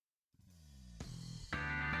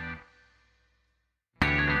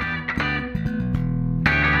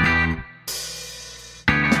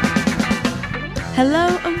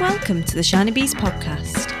Hello and welcome to the Shiny Bees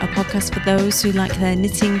podcast, a podcast for those who like their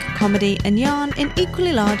knitting, comedy and yarn in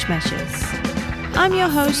equally large measures. I'm your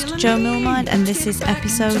host, Jo Milmind, and this is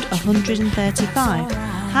episode 135,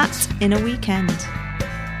 Hat in a Weekend.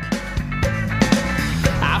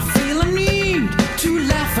 I feel a need to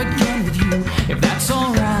laugh again with you, if that's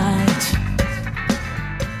alright.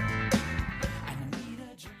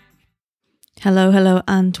 Hello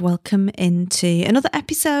and welcome into another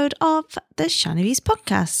episode of the Shiny Bees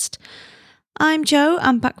podcast. I'm Jo,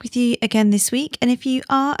 I'm back with you again this week, and if you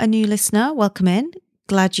are a new listener, welcome in.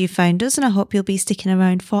 Glad you found us, and I hope you'll be sticking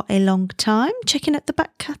around for a long time, checking out the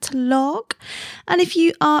back catalogue. And if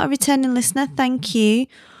you are a returning listener, thank you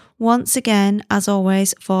once again, as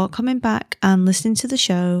always, for coming back and listening to the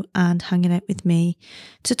show and hanging out with me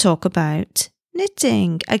to talk about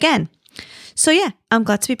knitting again. So yeah, I'm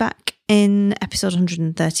glad to be back in episode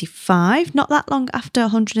 135, not that long after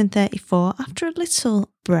 134, after a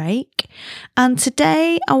little break. And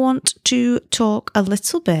today I want to talk a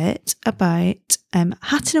little bit about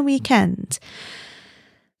Hat in a Weekend.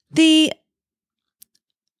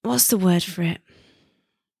 What's the word for it?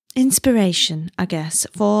 Inspiration, I guess,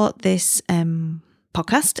 for this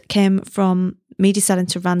podcast came from me deciding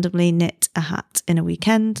to randomly knit a hat in a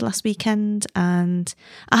weekend last weekend, and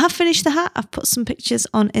I have finished the hat. I've put some pictures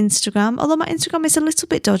on Instagram, although my Instagram is a little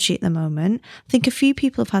bit dodgy at the moment. I think a few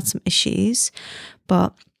people have had some issues,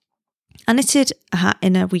 but I knitted a hat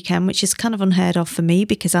in a weekend, which is kind of unheard of for me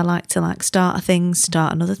because I like to start a thing,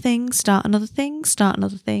 start another thing, start another thing, start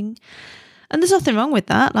another thing. And there's nothing wrong with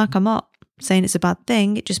that. I'm not saying it's a bad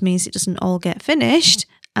thing. It just means it doesn't all get finished,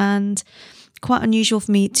 and quite unusual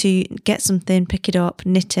for me to get something, pick it up,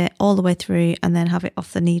 knit it all the way through and then have it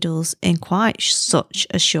off the needles in quite such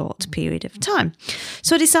a short period of time.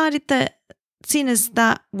 So I decided that, seeing as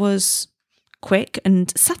that was quick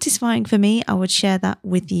and satisfying for me, I would share that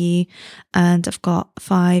with you. And I've got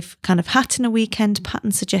 5 kind of hat in a weekend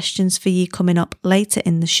pattern suggestions for you coming up later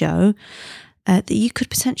in the show. That you could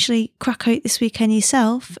potentially crack out this weekend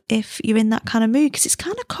yourself if you're in that kind of mood, because it's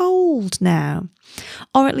kind of cold now,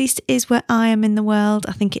 or at least it is where I am in the world.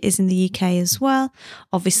 I think it is in the UK as well,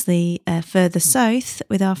 obviously further south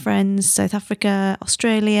with our friends, South Africa,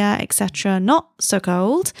 Australia, etc. Not so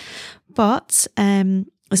cold, but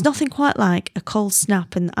there's nothing quite like a cold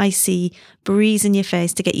snap and icy breeze in your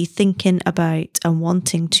face to get you thinking about and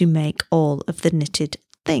wanting to make all of the knitted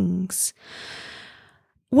things.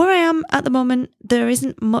 Where I am at the moment, there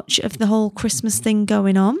isn't much of the whole Christmas thing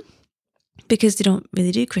going on because they don't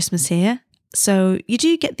really do Christmas here. So you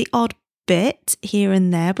do get the odd bit here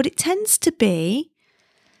and there, but it tends to be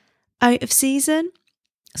out of season.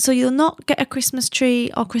 So you'll not get a Christmas tree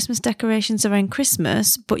or Christmas decorations around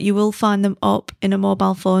Christmas, but you will find them up in a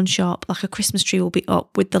mobile phone shop. Like a Christmas tree will be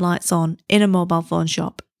up with the lights on in a mobile phone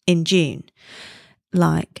shop in June.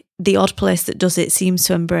 Like the odd place that does it seems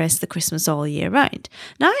to embrace the Christmas all year round.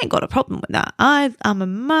 Now, I ain't got a problem with that. I'm a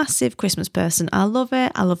massive Christmas person. I love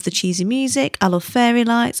it. I love the cheesy music. I love fairy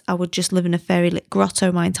lights. I would just live in a fairy lit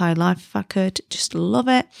grotto my entire life if I could. Just love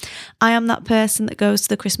it. I am that person that goes to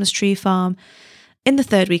the Christmas tree farm in the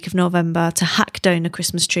 3rd week of November to hack down a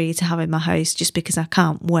Christmas tree to have in my house just because I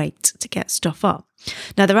can't wait to get stuff up.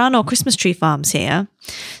 Now, there are no Christmas tree farms here,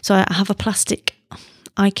 so I have a plastic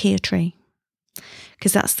IKEA tree,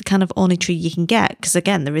 because that's the kind of only tree you can get, because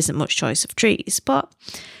again, there isn't much choice of trees. But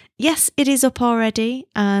yes, it is up already,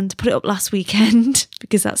 and put it up last weekend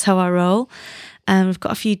because that's how I roll. And we've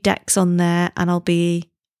got a few decks on there, and I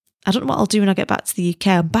don't know what I'll do when I get back to the UK.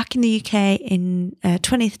 I'm back in the UK in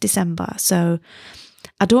 20th December, so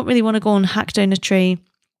I don't really want to go and hack down a tree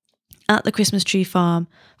at the Christmas tree farm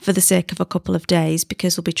for the sake of a couple of days,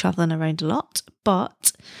 because we'll be travelling around a lot.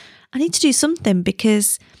 But I need to do something,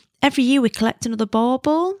 because every year we collect another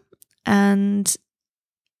bauble, and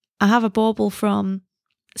I have a bauble from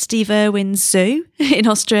Steve Irwin's zoo in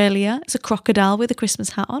Australia. It's a crocodile with a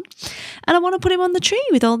Christmas hat on, and I want to put him on the tree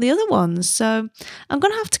with all the other ones. So I'm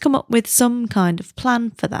going to have to come up with some kind of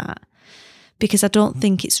plan for that, because I don't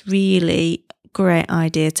think it's really a great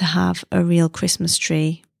idea to have a real Christmas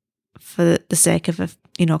tree for the sake of a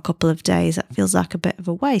couple of days. That feels like a bit of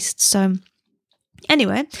a waste. So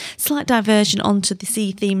anyway, slight diversion onto the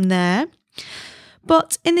sea theme there.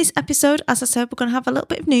 But in this episode, as I said, we're going to have a little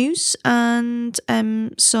bit of news and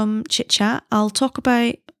some chit-chat. I'll talk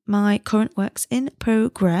about my current works in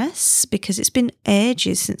progress, because it's been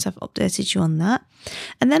ages since I've updated you on that.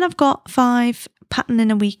 And then I've got 5 pattern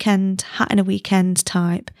in a weekend, hat in a weekend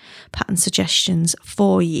type pattern suggestions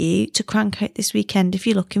for you to crank out this weekend if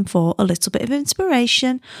you're looking for a little bit of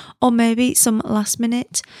inspiration, or maybe some last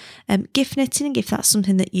minute gift knitting if that's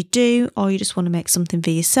something that you do, or you just want to make something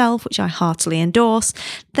for yourself, which I heartily endorse.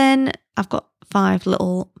 Then I've got 5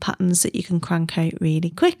 little patterns that you can crank out really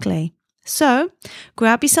quickly. So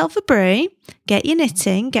grab yourself a brie, get your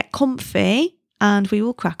knitting, get comfy, and we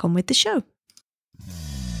will crack on with the show.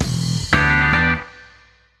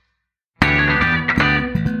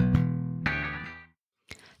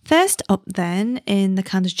 First up then, in the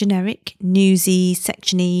kind of generic newsy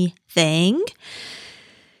sectiony thing,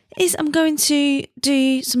 is I'm going to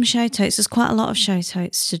do some shout outs. There's quite a lot of shout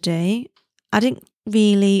outs to do. I didn't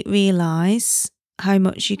really realise how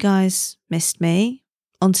much you guys missed me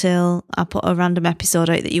until I put a random episode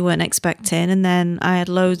out that you weren't expecting, and then I had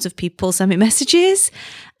loads of people send me messages,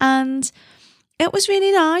 and it was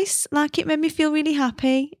really nice. Like, it made me feel really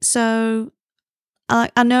happy. So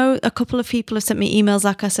I know a couple of people have sent me emails,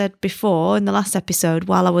 like I said before in the last episode,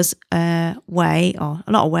 while I was away, or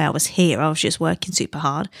not away, I was here. I was just working super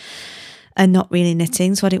hard and not really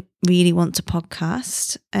knitting, so I didn't really want to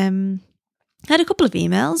podcast. I had a couple of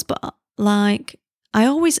emails, but like, I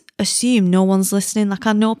always assume no one's listening. Like,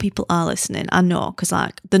 I know people are listening. I know, because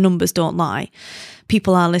like the numbers don't lie.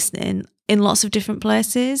 People are listening in lots of different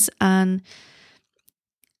places, and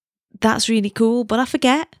that's really cool. But I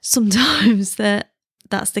forget sometimes that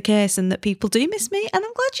that's the case and that people do miss me, and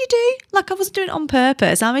I'm glad you do. Like, I wasn't doing it on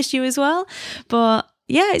purpose. I missed you as well. But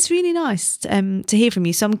yeah, it's really nice to hear from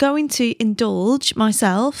you. So I'm going to indulge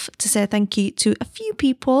myself to say thank you to a few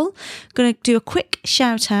people. I'm going to do a quick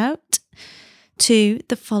shout out to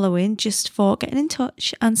the following, just for getting in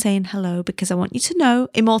touch and saying hello, because I want you to know,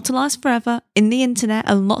 immortalised forever in the internet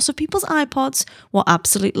and lots of people's iPods, what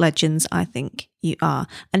absolute legends I think you are.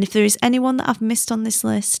 And if there is anyone that I've missed on this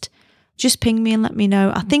list, just ping me and let me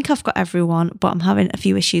know. I think I've got everyone, but I'm having a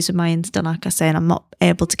few issues with my Insta, like I say, and I'm not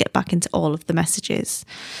able to get back into all of the messages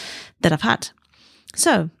that I've had.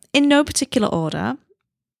 So, in no particular order,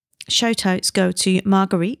 shout outs go to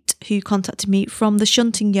Marguerite, who contacted me from the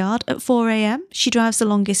shunting yard at 4 a.m. She drives the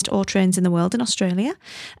longest ore trains in the world in Australia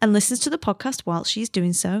and listens to the podcast while she's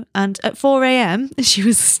doing so. And at 4 a.m, she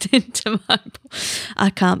was listening to my...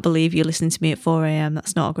 I can't believe you're listening to me at 4 a.m.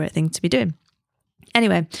 That's not a great thing to be doing.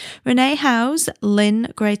 Anyway, Renee Howes,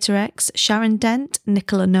 Lynn Greaterex, Sharon Dent,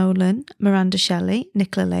 Nicola Nolan, Miranda Shelley,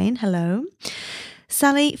 Nicola Lane, hello.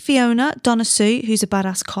 Sally Fiona, Donna Sue, who's a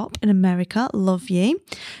badass cop in America, love you.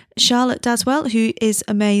 Charlotte Daswell, who is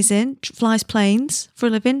amazing, flies planes for a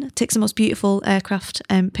living, takes the most beautiful aircraft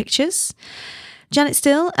pictures. Janet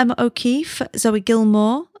Still, Emma O'Keefe, Zoe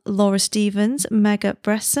Gilmore, Laura Stevens, Megan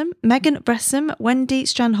Bressam, Wendy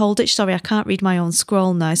Strand-Holditch. Sorry, I can't read my own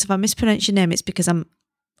scroll now, so if I mispronounce your name, it's because I'm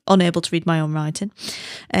unable to read my own writing.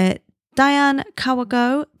 Diane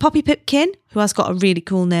Kawago, Poppy Pipkin, who has got a really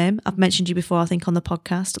cool name. I've mentioned you before, I think, on the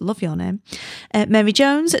podcast. Love your name. Mary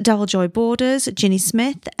Jones, Darryl Joy Borders, Ginny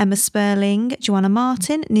Smith, Emma Sperling, Joanna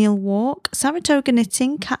Martin, Neil Walk, Saratoga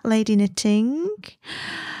Knitting, Cat Lady Knitting,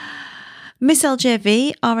 Miss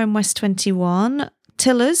LJV, RM West 21,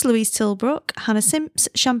 Tillers, Louise Tilbrook, Hannah Simps,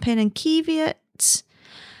 Champagne and Keviot,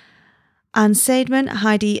 Anne Saidman,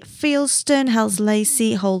 Heidi Fieldston, Hells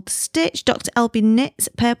Lacey, Hold the Stitch, Dr. Elby Knits,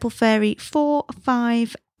 Purple Fairy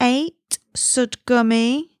 458, Sud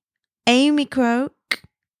Gummy, Amy Croak,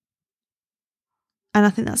 and I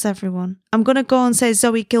think that's everyone. I'm going to go and say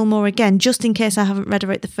Zoe Gilmore again, just in case I haven't read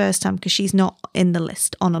her out the first time, because she's not in the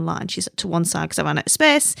list on a line. She's to one side because I ran out of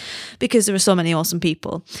space, because there are so many awesome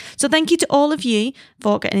people. So thank you to all of you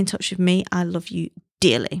for getting in touch with me. I love you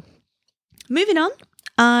dearly. Moving on.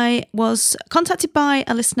 I was contacted by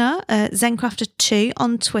a listener, Zencrafter2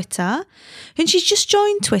 on Twitter, and she's just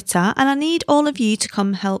joined Twitter, and I need all of you to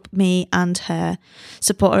come help me and her,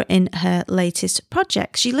 support her in her latest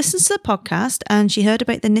project. She listens to the podcast and she heard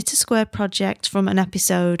about the Knitter Square project from an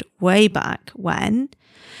episode way back when,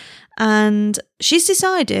 and she's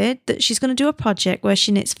decided that she's going to do a project where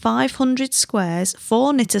she knits 500 squares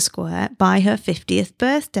for Knitter Square by her 50th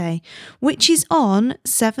birthday, which is on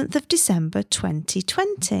 7th of December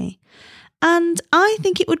 2020. And I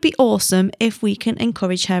think it would be awesome if we can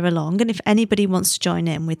encourage her along, and if anybody wants to join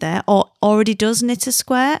in with her or already does Knitter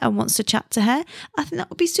Square and wants to chat to her, I think that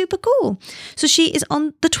would be super cool. So she is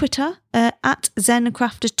on the Twitter at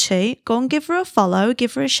Zencrafter2. Go and give her a follow,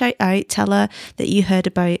 give her a shout out, tell her that you heard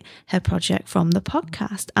about her project from the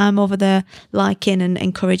podcast. I'm over there liking and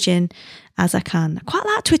encouraging as I can. I quite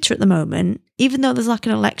like Twitter at the moment, even though there's like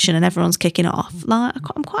an election and everyone's kicking off. Like,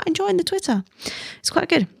 I'm quite enjoying the Twitter. It's quite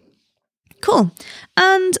good. Cool.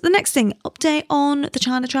 And the next thing, update on the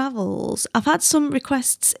China travels. I've had some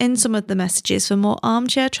requests in some of the messages for more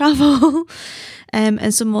armchair travel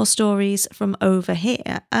and some more stories from over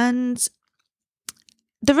here. And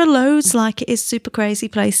there are loads. Like, it is a super crazy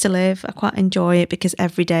place to live. I quite enjoy it because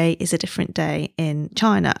every day is a different day in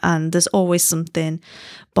China and there's always something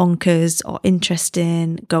bonkers or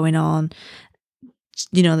interesting going on,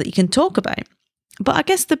 you know, that you can talk about. But I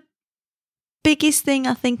guess the biggest thing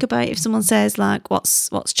I think about if someone says like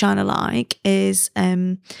what's China like is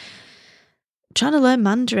trying to learn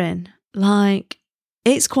Mandarin. Like,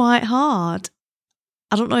 it's quite hard.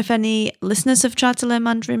 I don't know if any listeners have tried to learn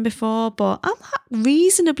Mandarin before, but I'm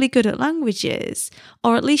reasonably good at languages,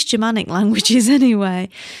 or at least Germanic languages anyway.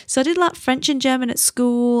 So I did like French and German at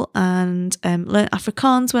school and learned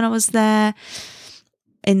Afrikaans when I was there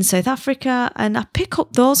in South Africa, and I pick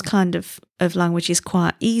up those kind of languages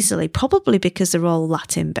quite easily, probably because they're all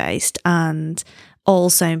Latin based and all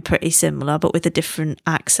sound pretty similar but with a different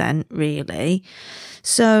accent, really.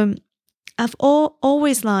 So I've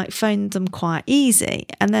always like found them quite easy,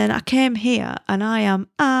 and then I came here and I am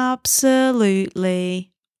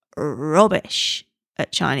absolutely rubbish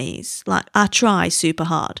at Chinese. Like, I try super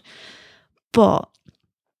hard, but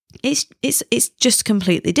it's just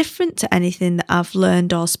completely different to anything that I've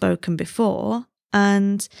learned or spoken before.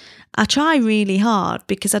 And I try really hard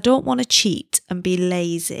because I don't want to cheat and be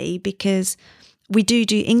lazy, because we do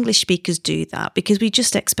English speakers do that, because we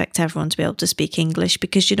just expect everyone to be able to speak English,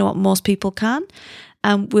 because you know what, most people can,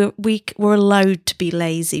 and we're allowed to be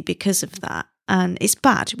lazy because of that. And it's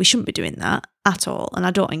bad. We shouldn't be doing that at all, and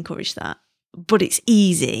I don't encourage that. But it's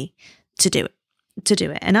easy to do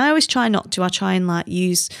it. And I always try not to. I try and like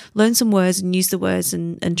learn some words and use the words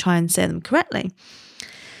and try and say them correctly.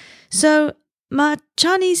 So my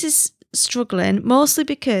Chinese is struggling, mostly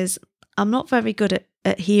because I'm not very good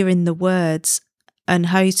at hearing the words and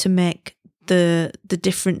how to make the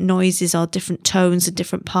different noises or different tones and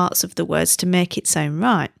different parts of the words to make it sound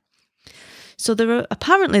right. So there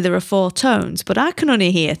are 4 tones, but I can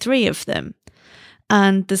only hear 3 of them.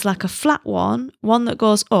 And there's like a flat one that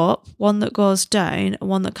goes up, one that goes down, and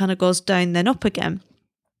one that kind of goes down then up again.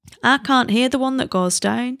 I can't hear the one that goes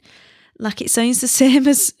down. Like, it sounds the same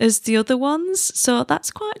as the other ones. So that's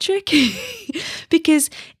quite tricky because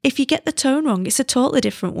if you get the tone wrong, it's a totally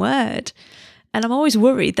different word. And I'm always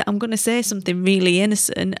worried that I'm going to say something really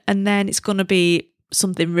innocent and then it's going to be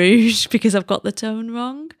something rude because I've got the tone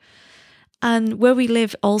wrong. And where we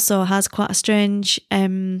live also has quite a strange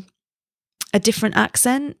a different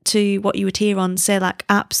accent to what you would hear on, say, like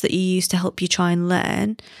apps that you use to help you try and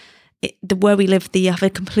learn. Where we live, they have a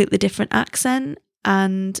completely different accent.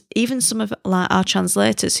 And even some of like our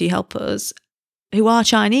translators who help us, who are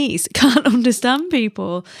Chinese, can't understand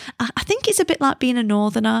people. I think it's a bit like being a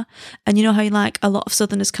northerner. And you know how like a lot of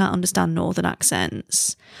southerners can't understand northern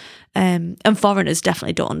accents. And foreigners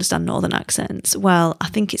definitely don't understand northern accents. Well, I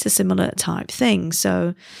think it's a similar type thing.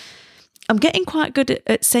 So I'm getting quite good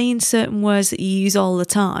at saying certain words that you use all the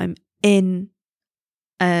time in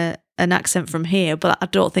an accent from here, but I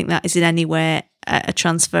don't think that is in any way a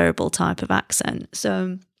transferable type of accent.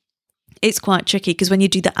 So it's quite tricky because when you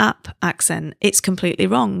do the app accent, it's completely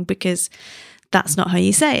wrong because that's not how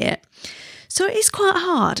you say it. So it's quite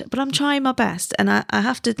hard, but I'm trying my best, and I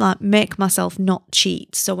have to like make myself not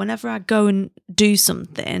cheat. So whenever I go and do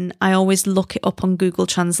something, I always look it up on Google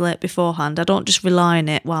Translate beforehand. I don't just rely on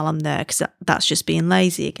it while I'm there because that's just being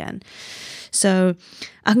lazy again. So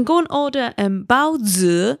I can go and order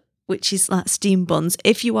baozi, which is like steamed buns.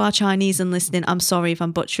 If you are Chinese and listening, I'm sorry if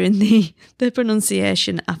I'm butchering the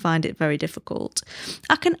pronunciation. I find it very difficult.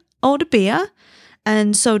 I can order beer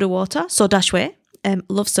and soda water, soda shui.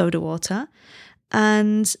 Love soda water.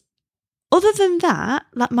 And other than that,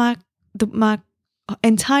 like my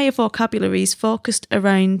entire vocabulary is focused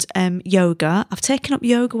around yoga. I've taken up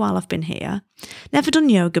yoga while I've been here. Never done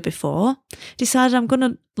yoga before. Decided I'm going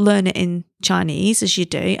to learn it in Chinese, as you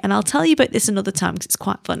do. And I'll tell you about this another time because it's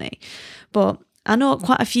quite funny. But I know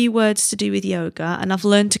quite a few words to do with yoga, and I've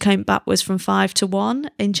learned to count backwards from 5 to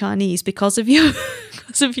 1 in Chinese because of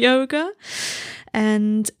yoga.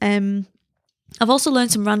 And I've also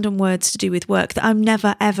learned some random words to do with work that I'm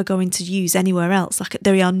never ever going to use anywhere else. Like,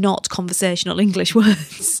 they are not conversational English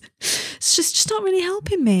words. It's just not really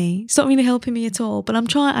helping me. It's not really helping me at all. But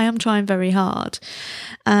I am trying very hard.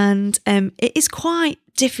 And it is quite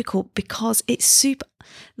difficult because it's super,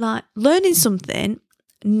 like, learning something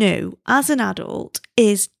new as an adult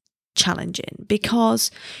is challenging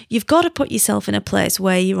because you've got to put yourself in a place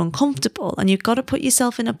where you're uncomfortable, and you've got to put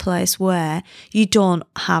yourself in a place where you don't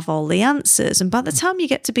have all the answers. And by the time you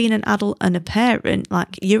get to being an adult and a parent,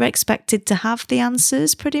 like, you're expected to have the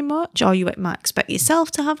answers pretty much, or you might expect yourself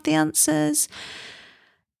to have the answers.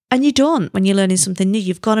 And you don't when you're learning something new.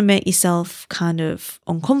 You've got to make yourself kind of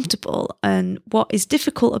uncomfortable. And what is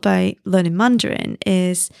difficult about learning Mandarin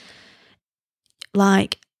is,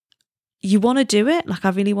 like, you want to do it. Like, I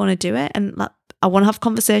really want to do it. And like, I want to have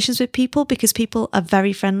conversations with people because people are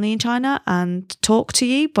very friendly in China and talk to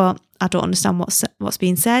you, but I don't understand what's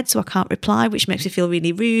being said. So I can't reply, which makes me feel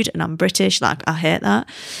really rude. And I'm British. Like, I hate that.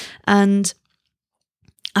 And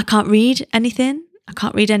I can't read anything. I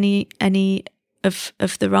can't read any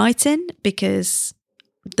of the writing because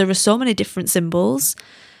there are so many different symbols.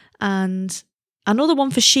 And another one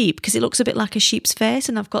for sheep, because it looks a bit like a sheep's face,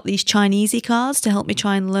 and I've got these Chinesey cards to help me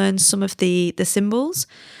try and learn some of the symbols.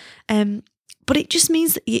 But it just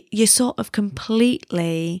means that you're sort of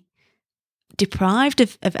completely deprived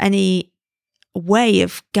of any way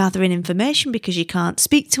of gathering information because you can't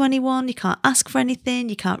speak to anyone, you can't ask for anything,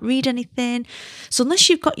 you can't read anything. So unless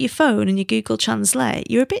you've got your phone and your Google Translate,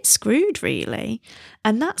 you're a bit screwed, really.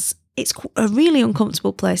 And it's a really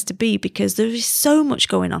uncomfortable place to be because there is so much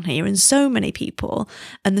going on here and so many people,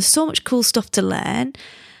 and there's so much cool stuff to learn,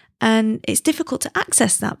 and it's difficult to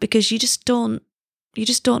access that because you just don't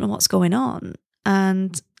know what's going on.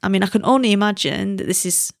 And I mean, I can only imagine that this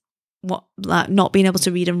is what, like, not being able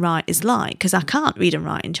to read and write is like, because I can't read and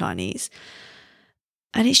write in Chinese,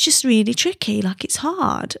 and it's just really tricky. Like, it's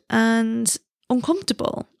hard and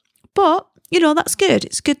uncomfortable, but you know, that's good.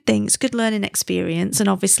 It's a good thing. It's a good learning experience. And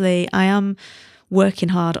obviously I am working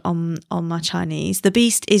hard on my Chinese. The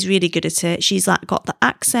Beast is really good at it. She's like got the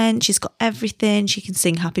accent. She's got everything. She can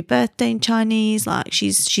sing happy birthday in Chinese. Like,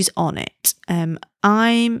 she's on it.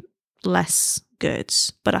 I'm less good,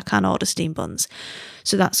 but I can order steamed buns.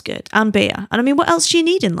 So that's good. And beer. And I mean, what else do you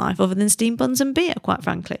need in life other than steamed buns and beer, quite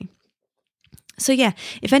frankly? So yeah,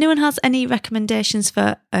 if anyone has any recommendations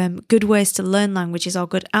for good ways to learn languages or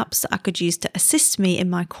good apps that I could use to assist me in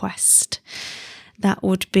my quest, that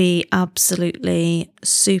would be absolutely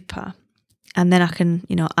super. And then I can,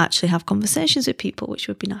 you know, actually have conversations with people, which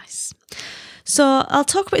would be nice. So I'll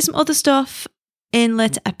talk about some other stuff in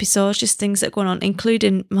later episodes, just things that are going on,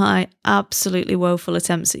 including my absolutely woeful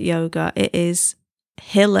attempts at yoga. It is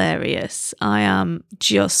hilarious. I am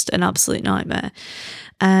just an absolute nightmare.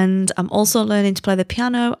 And I'm also learning to play the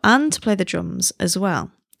piano and to play the drums as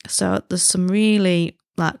well. So there's some really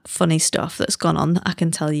like funny stuff that's gone on that I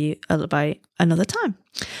can tell you about another time.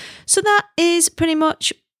 So that is pretty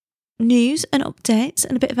much news and updates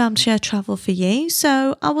and a bit of armchair travel for you.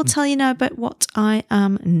 So I will tell you now about what I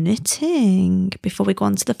am knitting before we go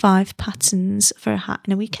on to the 5 patterns for a hat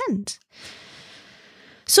in a weekend.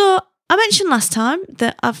 So I mentioned last time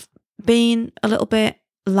that I've been a little bit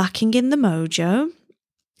lacking in the mojo.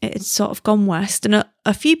 It's sort of gone west, and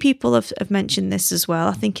a few people have mentioned this as well.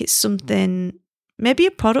 I think it's something, maybe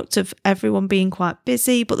a product of everyone being quite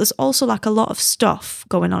busy, but there's also like a lot of stuff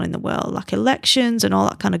going on in the world, like elections and all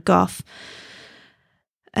that kind of guff.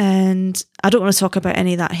 And I don't want to talk about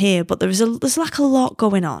any of that here, but there's like a lot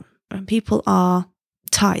going on, and people are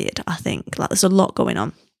tired, I think. Like, there's a lot going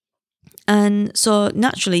on. And so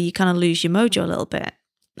naturally you kind of lose your mojo a little bit.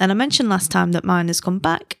 And I mentioned last time that mine has come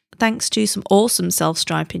back thanks to some awesome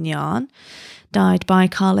self-striping yarn dyed by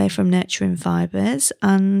Carly from Nurturing Fibres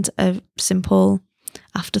and a simple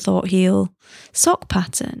afterthought heel sock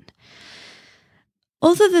pattern.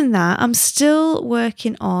 Other than that, I'm still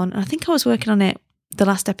working on, I think I was working on it, the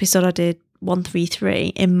last episode I did, 133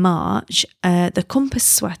 in March, the Compass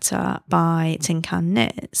Sweater by Tin Can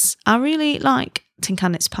Knits. I really like Tin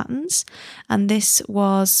Can Knits patterns, and this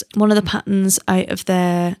was one of the patterns out of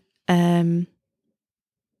their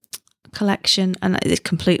collection, and it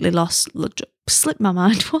completely slipped my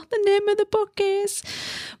mind what the name of the book is,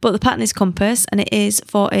 but the pattern is Compass, and it is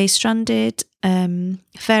for a stranded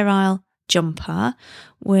Fair Isle jumper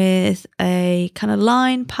with a kind of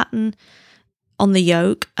line pattern on the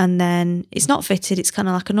yoke, and then it's not fitted, it's kind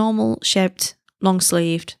of like a normal shaped long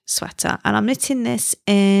sleeved sweater. And I'm knitting this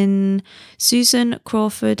in Susan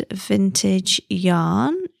Crawford vintage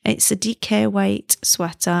yarn. It's a DK weight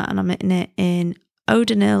sweater, and I'm knitting it in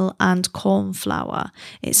O'Donnell and Cornflower.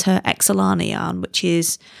 It's her Exolana yarn, which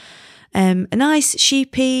is a nice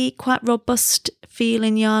sheepy, quite robust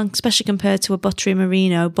feeling yarn, especially compared to a buttery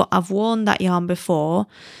merino. But I've worn that yarn before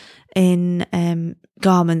in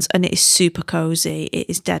garments, and it is super cozy. It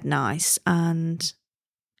is dead nice, and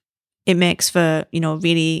it makes for, you know,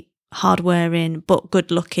 really hard-wearing but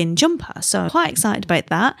good-looking jumper. So I'm quite excited about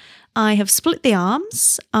that. I have split the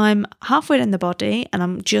arms. I'm halfway down the body and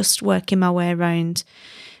I'm just working my way around,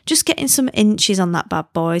 just getting some inches on that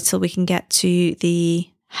bad boy till we can get to the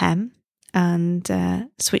hem and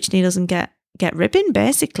switch needles and get ribbing,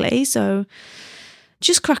 basically. So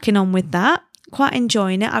just cracking on with that. Quite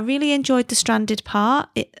enjoying it. I really enjoyed the stranded part.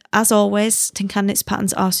 As always, Tin Can Knits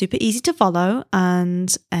patterns are super easy to follow,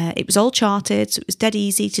 and it was all charted, so it was dead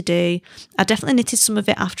easy to do. I definitely knitted some of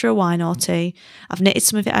it after a wine or two. I've knitted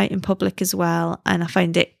some of it out in public as well, and I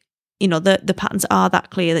found it, the patterns are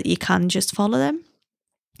that clear that you can just follow them.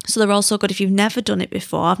 So they're also good if you've never done it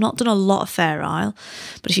before. I've not done a lot of Fair Isle,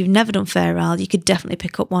 but if you've never done Fair Isle, you could definitely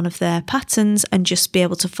pick up one of their patterns and just be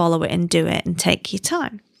able to follow it and do it and take your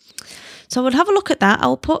time. So I would have a look at that.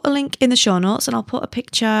 I'll put a link in the show notes and I'll put a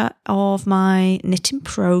picture of my knitting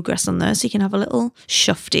progress on there so you can have a little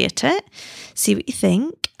shufty at it, see what you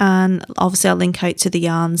think. And obviously I'll link out to the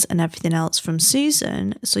yarns and everything else from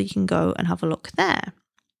Susan so you can go and have a look there.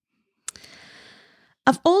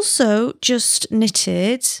 I've also just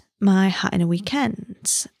knitted my hat in a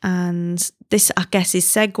weekend, and this I guess is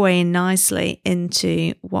segueing nicely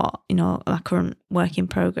into what, my current work in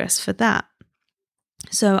progress for that.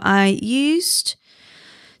 So I used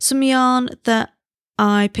some yarn that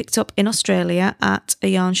I picked up in Australia at a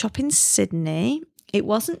yarn shop in Sydney. It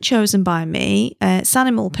wasn't chosen by me.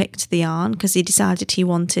 Sanimal picked the yarn because he decided he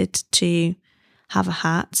wanted to have a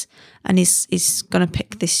hat and he's going to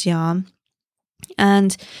pick this yarn.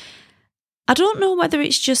 And I don't know whether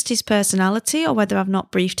it's just his personality or whether I've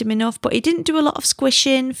not briefed him enough, but he didn't do a lot of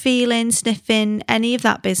squishing, feeling, sniffing, any of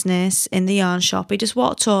that business in the yarn shop. He just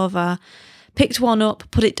walked over, picked one up,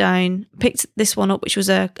 put it down, picked this one up, which was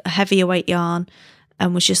a heavier weight yarn,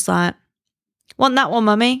 and was just like, want that one,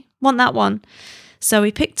 mummy? Want that one? So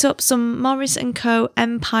we picked up some Morris & Co.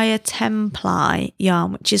 Empire 10-ply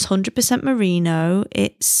yarn, which is 100% merino.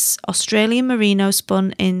 It's Australian merino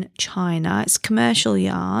spun in China. It's commercial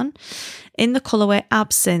yarn in the colourway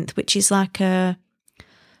Absinthe, which is like a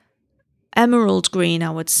emerald green,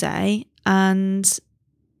 I would say. And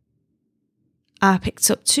I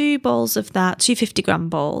picked up 2 balls of that, 2 50-gram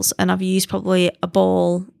balls, and I've used probably a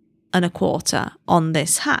ball and a quarter on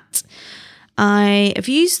this hat. I have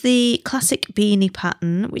used the classic beanie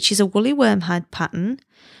pattern, which is a woolly wormhead pattern,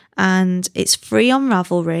 and it's free on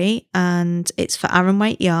Ravelry, and it's for Aran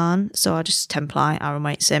weight yarn. So I just 10-ply Aran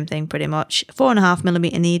weight, same thing pretty much.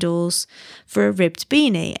 4.5mm needles for a ribbed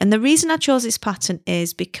beanie. And the reason I chose this pattern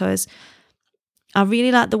is because I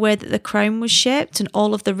really like the way that the crown was shaped and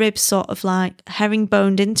all of the ribs sort of like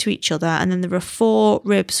herringboned into each other, and then there were 4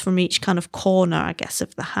 ribs from each kind of corner, I guess,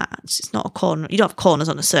 of the hat. It's not a corner. You don't have corners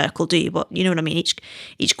on a circle, do you? But you know what I mean?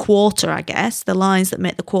 Each quarter, I guess, the lines that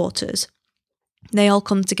make the quarters, they all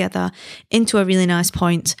come together into a really nice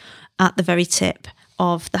point at the very tip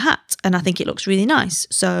of the hat, and I think it looks really nice.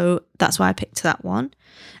 So that's why I picked that one.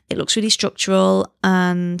 It looks really structural,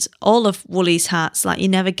 and all of Woolly's hats, like you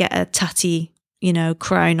never get a tatty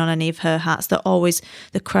crown on any of her hats. They're always,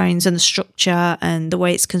 the crowns and the structure and the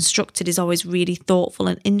way it's constructed is always really thoughtful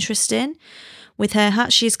and interesting. With her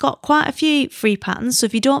hat, she's got quite a few free patterns, so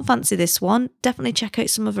if you don't fancy this one, definitely check out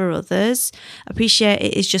some of her others. I appreciate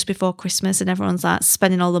it is just before Christmas and everyone's like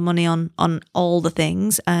spending all the money on all the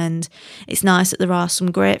things, and it's nice that there are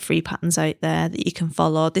some great free patterns out there that you can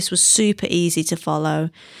follow. This was super easy to follow,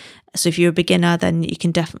 so if you're a beginner, then you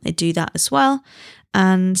can definitely do that as well.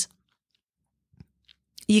 And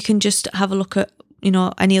you can just have a look at,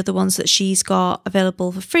 any other ones that she's got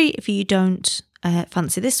available for free if you don't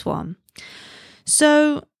fancy this one.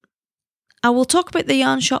 So I will talk about the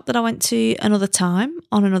yarn shop that I went to another time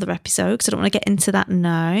on another episode because I don't want to get into that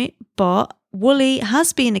now. But Woolly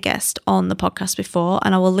has been a guest on the podcast before,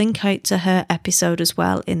 and I will link out to her episode as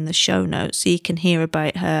well in the show notes so you can hear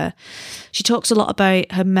about her. She talks a lot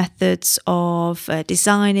about her methods of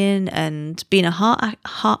designing and being a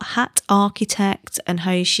hat architect, and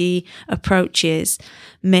how she approaches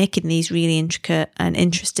making these really intricate and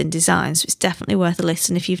interesting designs. So it's definitely worth a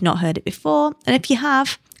listen if you've not heard it before. And if you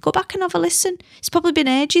have, go back and have a listen. It's probably been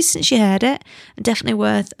ages since you heard it, and definitely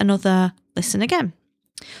worth another listen again.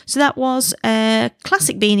 So that was a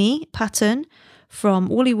classic beanie pattern from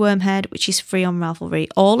Woolly Wormhead, which is free on Ravelry.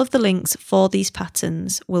 All of the links for these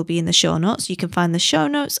patterns will be in the show notes. You can find the show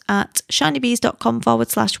notes at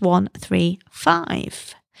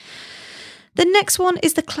shinybees.com/135. The next one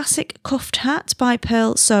is the classic cuffed hat by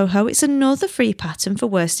Pearl Soho. It's another free pattern for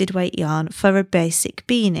worsted weight yarn for a basic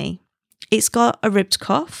beanie. It's got a ribbed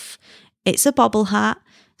cuff. It's a bobble hat.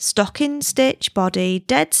 Stocking stitch body,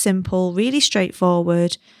 dead simple, really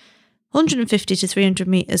straightforward. 150 to 300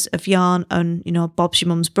 metres of yarn and, Bob's your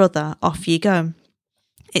mum's brother, off you go.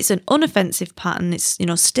 It's an unoffensive pattern. It's,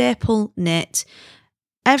 staple knit.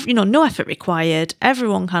 No effort required.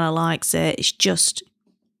 Everyone kind of likes it. It's just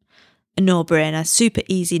a no-brainer, super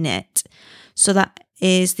easy knit. So that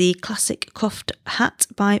is the classic cuffed hat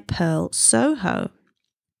by Pearl Soho.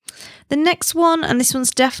 The next one, and this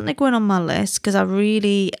one's definitely going on my list because I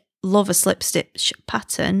really love a slip stitch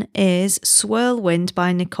pattern, is Swirl Wind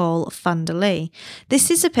by Nicole van der Lee.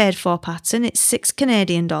 This is a paid for pattern. It's $6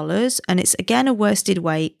 Canadian and it's again a worsted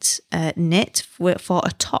weight knit for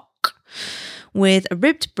a toque with a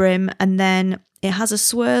ribbed brim, and then it has a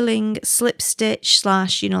swirling slip stitch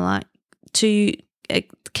slash,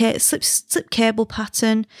 slip cable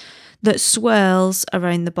pattern that swirls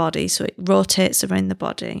around the body, so it rotates around the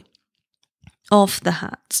body of the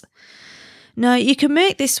hat. Now, you can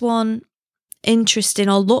make this one interesting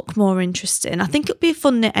or look more interesting. I think it'll be a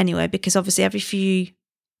fun knit anyway, because obviously every few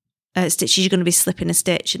stitches you're going to be slipping a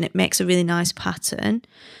stitch and it makes a really nice pattern.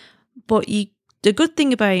 But the good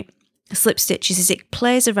thing about slip stitches is it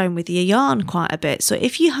plays around with your yarn quite a bit. So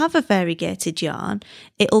if you have a variegated yarn,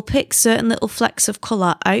 it'll pick certain little flecks of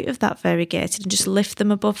colour out of that variegated and just lift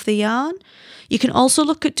them above the yarn. You can also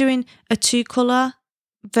look at doing a 2-colour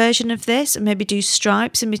version of this and maybe do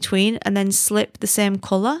stripes in between and then slip the same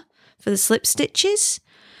colour for the slip stitches,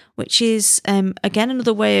 which is again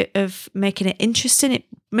another way of making it interesting. It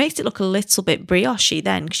makes it look a little bit brioche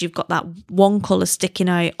then, because you've got that one colour sticking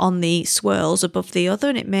out on the swirls above the other,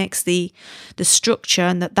 and it makes the structure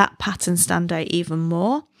and that pattern stand out even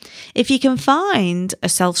more. If you can find a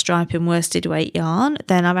self-striping worsted weight yarn,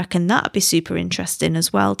 then I reckon that'd be super interesting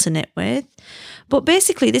as well to knit with. But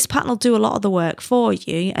basically this pattern will do a lot of the work for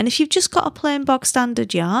you, and if you've just got a plain bog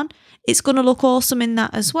standard yarn, it's going to look awesome in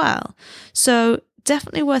that as well. So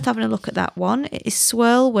definitely worth having a look at that one. It is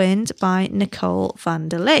Swirl Wind by Nicole van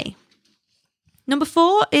der Lee. Number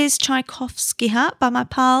 4 is Tchaikovsky Hat by my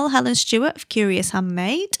pal Helen Stewart of Curious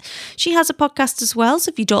Handmade. She has a podcast as well, so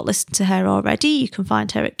if you don't listen to her already, you can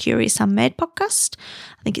find her at Curious Handmade Podcast.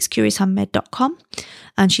 I think it's curioushandmade.com.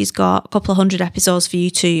 And she's got a couple of 100 episodes for you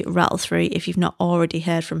to rattle through if you've not already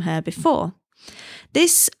heard from her before.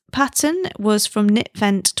 This pattern was from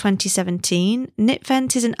Knitvent 2017.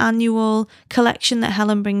 Knitvent is an annual collection that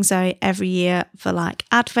Helen brings out every year for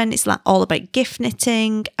Advent. It's all about gift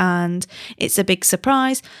knitting and it's a big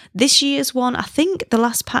surprise. This year's one, I think the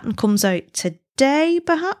last pattern comes out today,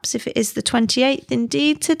 perhaps, if it is the 28th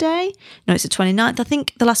indeed today. No, it's the 29th. I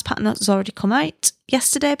think the last pattern has already come out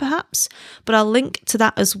yesterday, perhaps. But I'll link to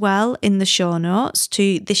that as well in the show notes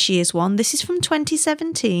to this year's one. This is from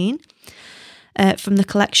 2017. From the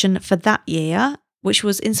collection for that year, which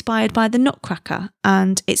was inspired by the Nutcracker,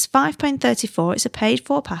 and it's £5.34. It's a paid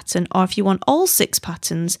for pattern, or if you want all 6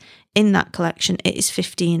 patterns in that collection, it is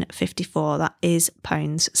 £15.54. That is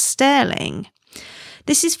pounds sterling.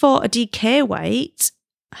 This is for a DK weight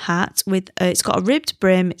hat with it's got a ribbed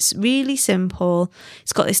brim. It's really simple.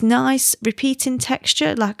 It's got this nice repeating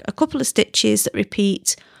texture, like a couple of stitches that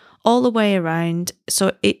repeat all the way around.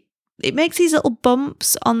 So it makes these little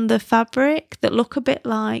bumps on the fabric that look a bit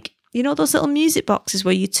like, those little music boxes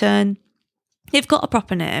where you turn, they've got a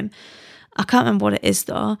proper name. I can't remember what it is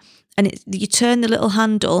though. And you turn the little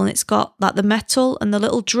handle and it's got like the metal and the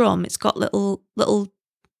little drum. It's got little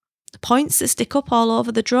points that stick up all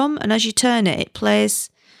over the drum. And as you turn it, it plays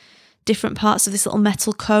different parts of this little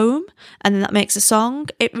metal comb, and then that makes a song.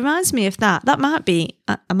 It reminds me of that. That might be,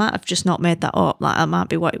 I might have just not made that up, that might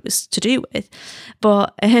be what it was to do with,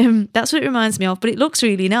 but that's what it reminds me of. But it looks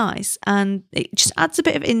really nice and it just adds a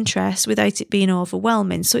bit of interest without it being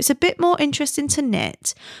overwhelming. So it's a bit more interesting to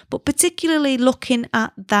knit, but particularly looking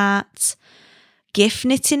at that gift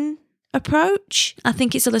knitting approach, I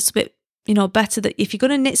think it's a little bit better that if you're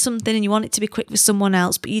going to knit something and you want it to be quick for someone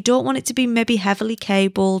else, but you don't want it to be maybe heavily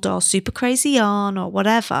cabled or super crazy yarn or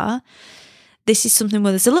whatever, this is something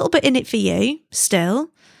where there's a little bit in it for you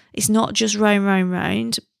still. It's not just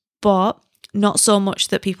round, but not so much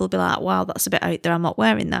that people will be like, wow, that's a bit out there, I'm not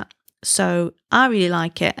wearing that. So I really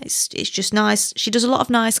like it. It's just nice. She does a lot of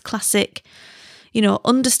nice classic,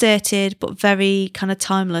 understated, but very kind of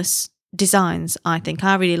timeless designs. I think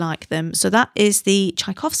I really like them. So that is the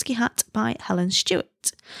Tchaikovsky Hat by Helen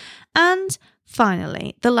Stewart. And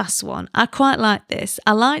finally, the last one. I quite like this.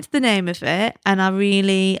 I liked the name of it, and I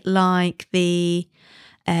really like the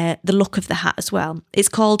look of the hat as well. It's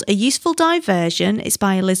called A Useful Diversion. It's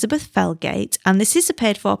by Elizabeth Felgate, and this is a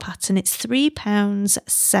paid for pattern. It's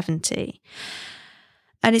 £3.70.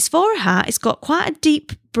 And it's for a hat. It's got quite a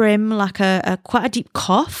deep brim, like a quite a deep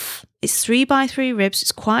cuff. It's 3x3 ribs.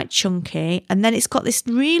 It's quite chunky. And then it's got this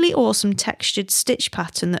really awesome textured stitch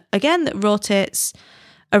pattern that rotates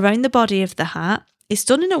around the body of the hat. It's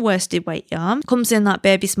done in a worsted weight yarn. Comes in like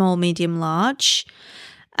baby small, medium, large.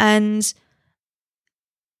 And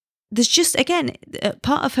there's just, again,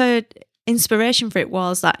 part of her inspiration for it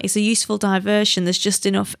was that it's a useful diversion. There's just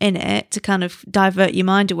enough in it to kind of divert your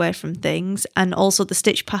mind away from things. And also the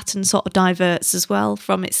stitch pattern sort of diverts as well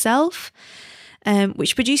from itself,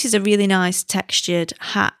 which produces a really nice textured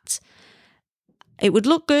hat. It would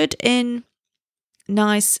look good in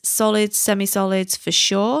nice solids, semi-solids for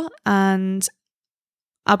sure. And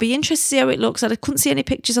I'll be interested to see how it looks. I couldn't see any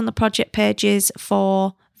pictures on the project pages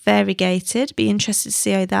for variegated. Be interested to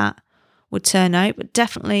see how that would turn out, but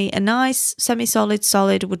definitely a nice semi-solid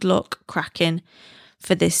solid would look cracking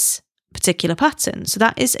for this particular pattern. So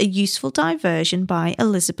that is a useful diversion by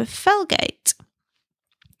Elizabeth Felgate.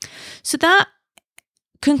 So that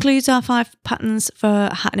concludes our 5 patterns for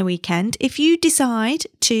Hat in a Weekend. If you decide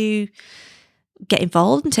to get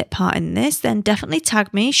involved and take part in this, then definitely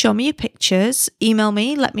tag me, show me your pictures, email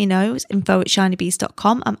me, let me know. It's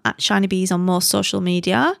info@shinybees.com. I'm at shinybees on most social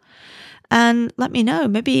media. And let me know.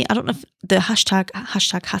 Maybe, I don't know if the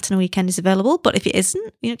hashtag Hat in a Weekend is available, but if it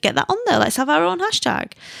isn't, get that on there. Let's have our own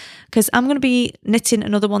hashtag. Because I'm going to be knitting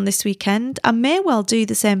another one this weekend. I may well do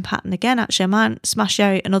the same pattern again, actually. I might smash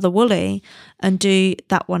out another woolly and do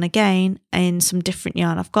that one again in some different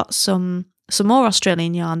yarn. I've got some more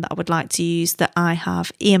Australian yarn that I would like to use that I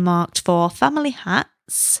have earmarked for family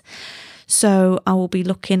hats. So I will be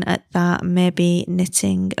looking at that, maybe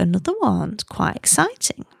knitting another one. It's quite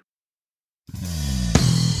exciting.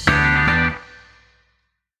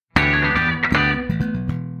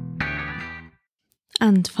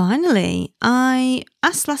 And finally, I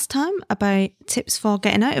asked last time about tips for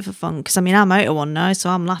getting out of a funk, because I'm out of one now, so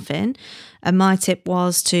I'm laughing. And my tip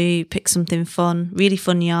was to pick something fun, really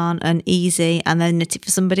fun yarn and easy, and then knit it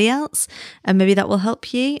for somebody else. And maybe that will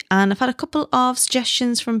help you. And I've had a couple of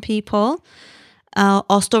suggestions from people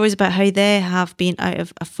or stories about how they have been out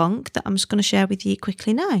of a funk that I'm just going to share with you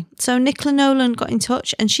quickly now. So Nicola Nolan got in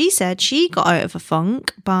touch and she said she got out of a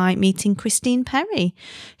funk by meeting Christine Perry,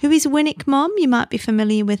 who is a Winnick mum. You might be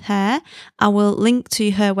familiar with her. I will link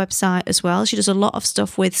to her website as well. She does a lot of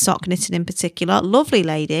stuff with sock knitting in particular. Lovely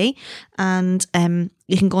lady. And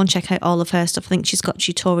you can go and check out all of her stuff. I think she's got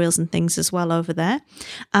tutorials and things as well over there.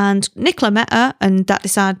 And Nicola met her and that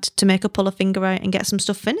decided to make her pull her finger out and get some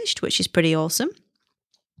stuff finished, which is pretty awesome.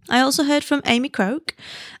 I also heard from Amy Croak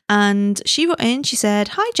and she wrote in, she said,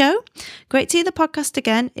 "Hi Joe, great to hear the podcast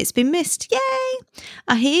again. It's been missed. Yay!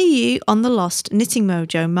 I hear you on the lost knitting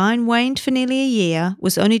mojo. Mine waned for nearly a year,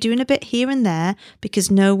 was only doing a bit here and there because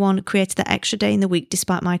no one created that extra day in the week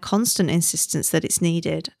despite my constant insistence that it's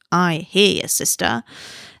needed. I hear you, sister."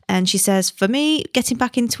 And she says, "For me, getting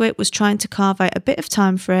back into it was trying to carve out a bit of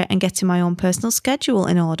time for it and getting my own personal schedule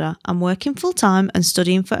in order. I'm working full time and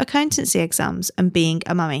studying for accountancy exams and being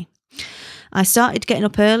a mummy. I started getting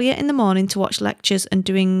up earlier in the morning to watch lectures and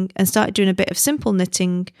started doing a bit of simple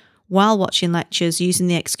knitting while watching lectures using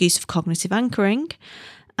the excuse of cognitive anchoring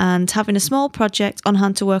and having a small project on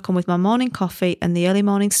hand to work on with my morning coffee and the early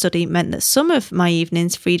morning study meant that some of my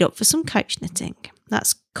evenings freed up for some couch knitting."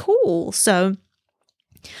 That's cool. So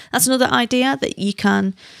that's another idea that you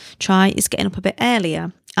can try, is getting up a bit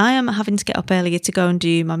earlier. I am having to get up earlier to go and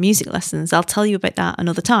do my music lessons. I'll tell you about that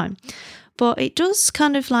another time. But it does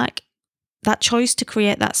kind of like that choice to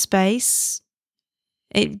create that space.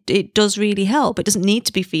 It does really help. It doesn't need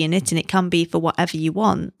to be for your knitting. It can be for whatever you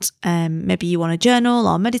want. Maybe you want to journal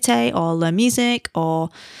or meditate or learn music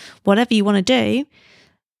or whatever you want to do.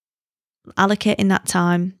 Allocating that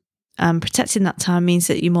time. Protecting that time means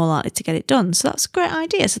that you're more likely to get it done. So that's a great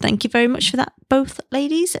idea. So thank you very much for that, both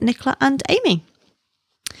ladies, Nicola and Amy.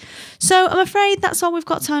 So I'm afraid that's all we've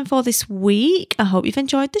got time for this week. I hope you've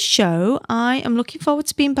enjoyed the show. I am looking forward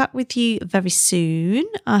to being back with you very soon.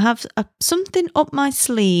 I have something up my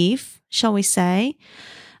sleeve, shall we say.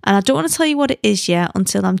 And I don't want to tell you what it is yet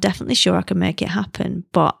until I'm definitely sure I can make it happen.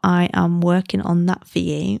 But I am working on that for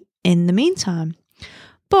you in the meantime.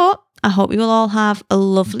 But I hope you will all have a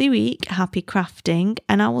lovely week, happy crafting,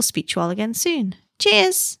 and I will speak to you all again soon.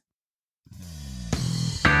 Cheers!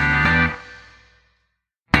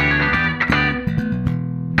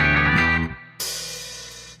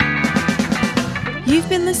 You've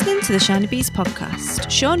been listening to the Shiny Bees podcast.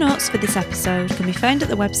 Show notes for this episode can be found at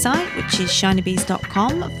the website, which is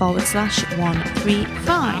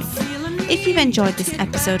shinybees.com/135. If you've enjoyed this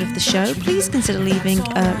episode of the show, please consider leaving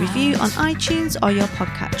a review on iTunes or your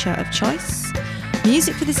podcatcher of choice.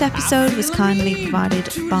 Music for this episode was kindly provided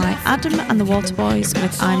by Adam and the Waterboys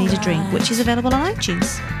with I Need a Drink, which is available on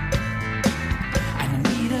iTunes.